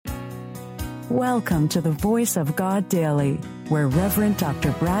Welcome to the Voice of God Daily, where Reverend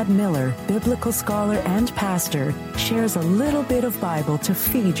Dr. Brad Miller, biblical scholar and pastor, shares a little bit of Bible to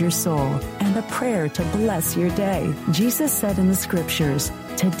feed your soul and a prayer to bless your day. Jesus said in the Scriptures,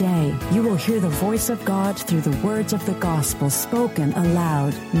 "Today you will hear the voice of God through the words of the gospel spoken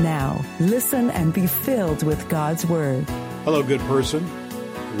aloud." Now, listen and be filled with God's Word. Hello, good person.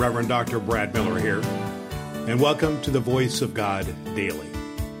 Reverend Dr. Brad Miller here, and welcome to the Voice of God Daily,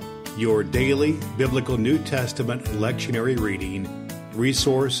 your daily biblical New Testament lectionary reading,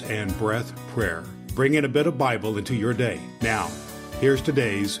 resource, and breath prayer. Bring in a bit of Bible into your day. Now, here's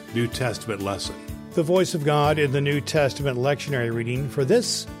today's New Testament lesson. The Voice of God in the New Testament lectionary reading for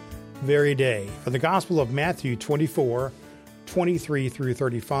this very day, from the Gospel of Matthew 24, 23 through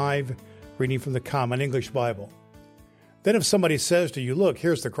 35, reading from the Common English Bible. Then if somebody says to you, "Look,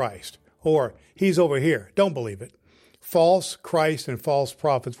 here's the Christ," or "He's over here," don't believe it. False Christ and false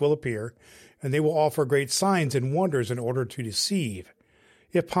prophets will appear, and they will offer great signs and wonders in order to deceive.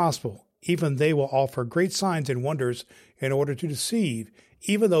 If possible, even they will offer great signs and wonders in order to deceive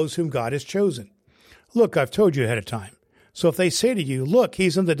even those whom God has chosen. Look, I've told you ahead of time. So if they say to you, "Look,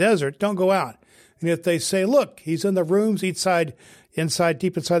 he's in the desert," don't go out. And if they say, "Look, he's in the rooms deep inside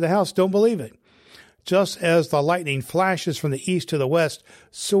the house," don't believe it. Just as the lightning flashes from the east to the west,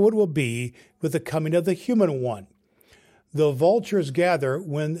 so it will be with the coming of the human one. The vultures gather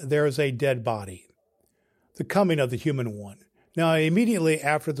when there is a dead body. The coming of the human one. Now, immediately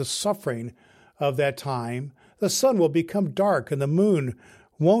after the suffering of that time, the sun will become dark and the moon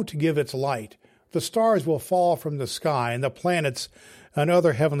won't give its light. The stars will fall from the sky and the planets and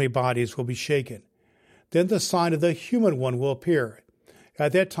other heavenly bodies will be shaken. Then the sign of the human one will appear.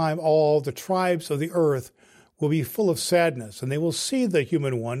 At that time, all the tribes of the earth will be full of sadness, and they will see the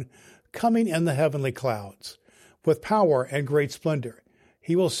human one coming in the heavenly clouds with power and great splendor.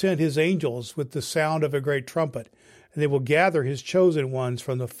 He will send his angels with the sound of a great trumpet, and they will gather his chosen ones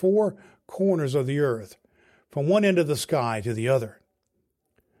from the four corners of the earth, from one end of the sky to the other.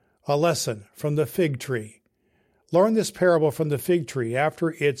 A lesson from the fig tree. Learn this parable from the fig tree.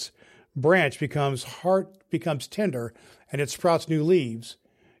 After its branch becomes tender and it sprouts new leaves,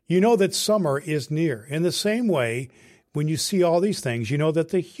 you know that summer is near. In the same way, when you see all these things, you know that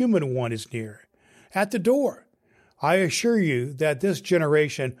the human one is near, at the door. I assure you that this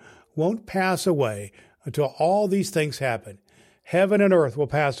generation won't pass away until all these things happen. Heaven and earth will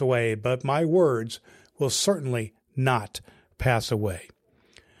pass away, but my words will certainly not pass away.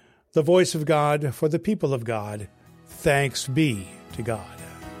 The voice of God for the people of God. Thanks be to God.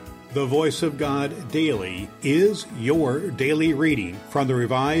 The Voice of God Daily is your daily reading from the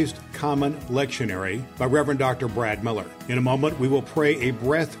Revised Common Lectionary by Reverend Dr. Brad Miller. In a moment, we will pray a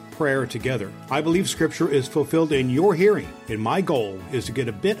breath prayer together. I believe Scripture is fulfilled in your hearing, and my goal is to get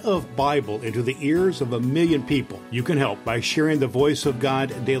a bit of Bible into the ears of 1 million people. You can help by sharing the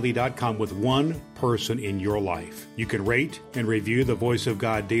voiceofgoddaily.com with one person in your life. You can rate and review the Voice of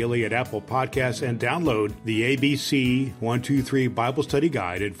God Daily at Apple Podcasts and download the ABC 123 Bible Study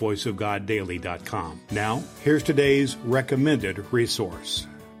Guide at voiceofgoddaily.com. Now, here's today's recommended resource.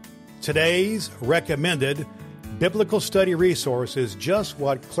 Today's recommended biblical study resource is just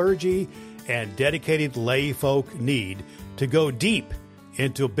what clergy and dedicated lay folk need to go deep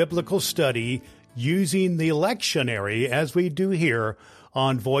into biblical study using the lectionary as we do here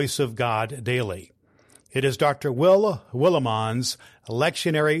on Voice of God Daily. It is Dr. Will Willimon's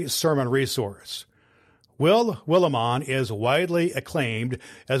lectionary sermon resource. Will Willimon is widely acclaimed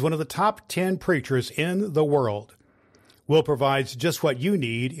as one of the top 10 preachers in the world. Will provides just what you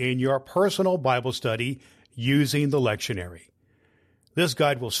need in your personal Bible study using the lectionary. This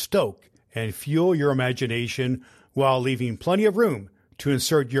guide will stoke and fuel your imagination while leaving plenty of room to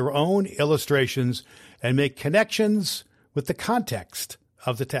insert your own illustrations and make connections with the context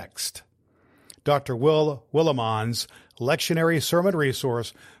of the text. Dr. Will Willimon's lectionary sermon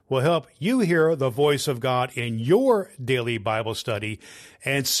resource will help you hear the voice of God in your daily Bible study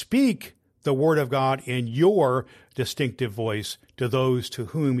and speak the Word of God in your distinctive voice to those to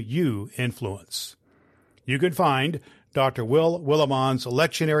whom you influence. You can find Dr. Will Willimon's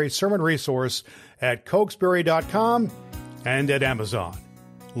lectionary sermon resource at Cokesbury.com and at Amazon.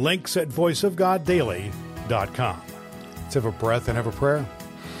 Links at voiceofgoddaily.com. Let's have a breath and have a prayer.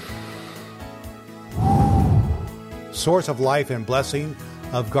 Source of life and blessing,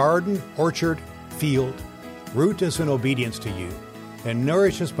 of garden, orchard, field, root us in obedience to you, and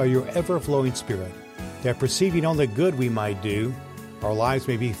nourish us by your ever-flowing Spirit, that perceiving all the good we might do, our lives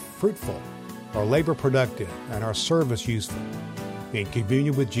may be fruitful, our labor productive, and our service useful. In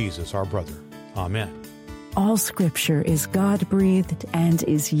communion with Jesus, our brother. Amen. All Scripture is God-breathed and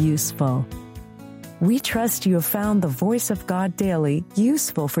is useful. We trust you have found the Voice of God Daily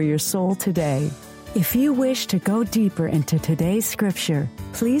useful for your soul today. If you wish to go deeper into today's scripture,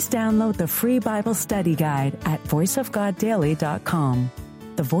 please download the free Bible study guide at voiceofgoddaily.com.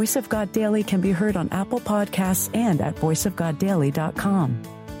 The Voice of God Daily can be heard on Apple Podcasts and at voiceofgoddaily.com.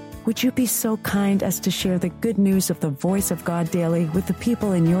 Would you be so kind as to share the good news of the Voice of God Daily with the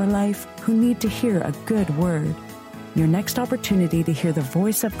people in your life who need to hear a good word? Your next opportunity to hear the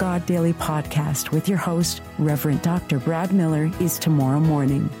Voice of God Daily podcast with your host, Reverend Dr. Brad Miller, is tomorrow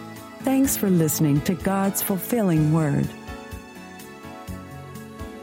morning. Thanks for listening to God's fulfilling Word.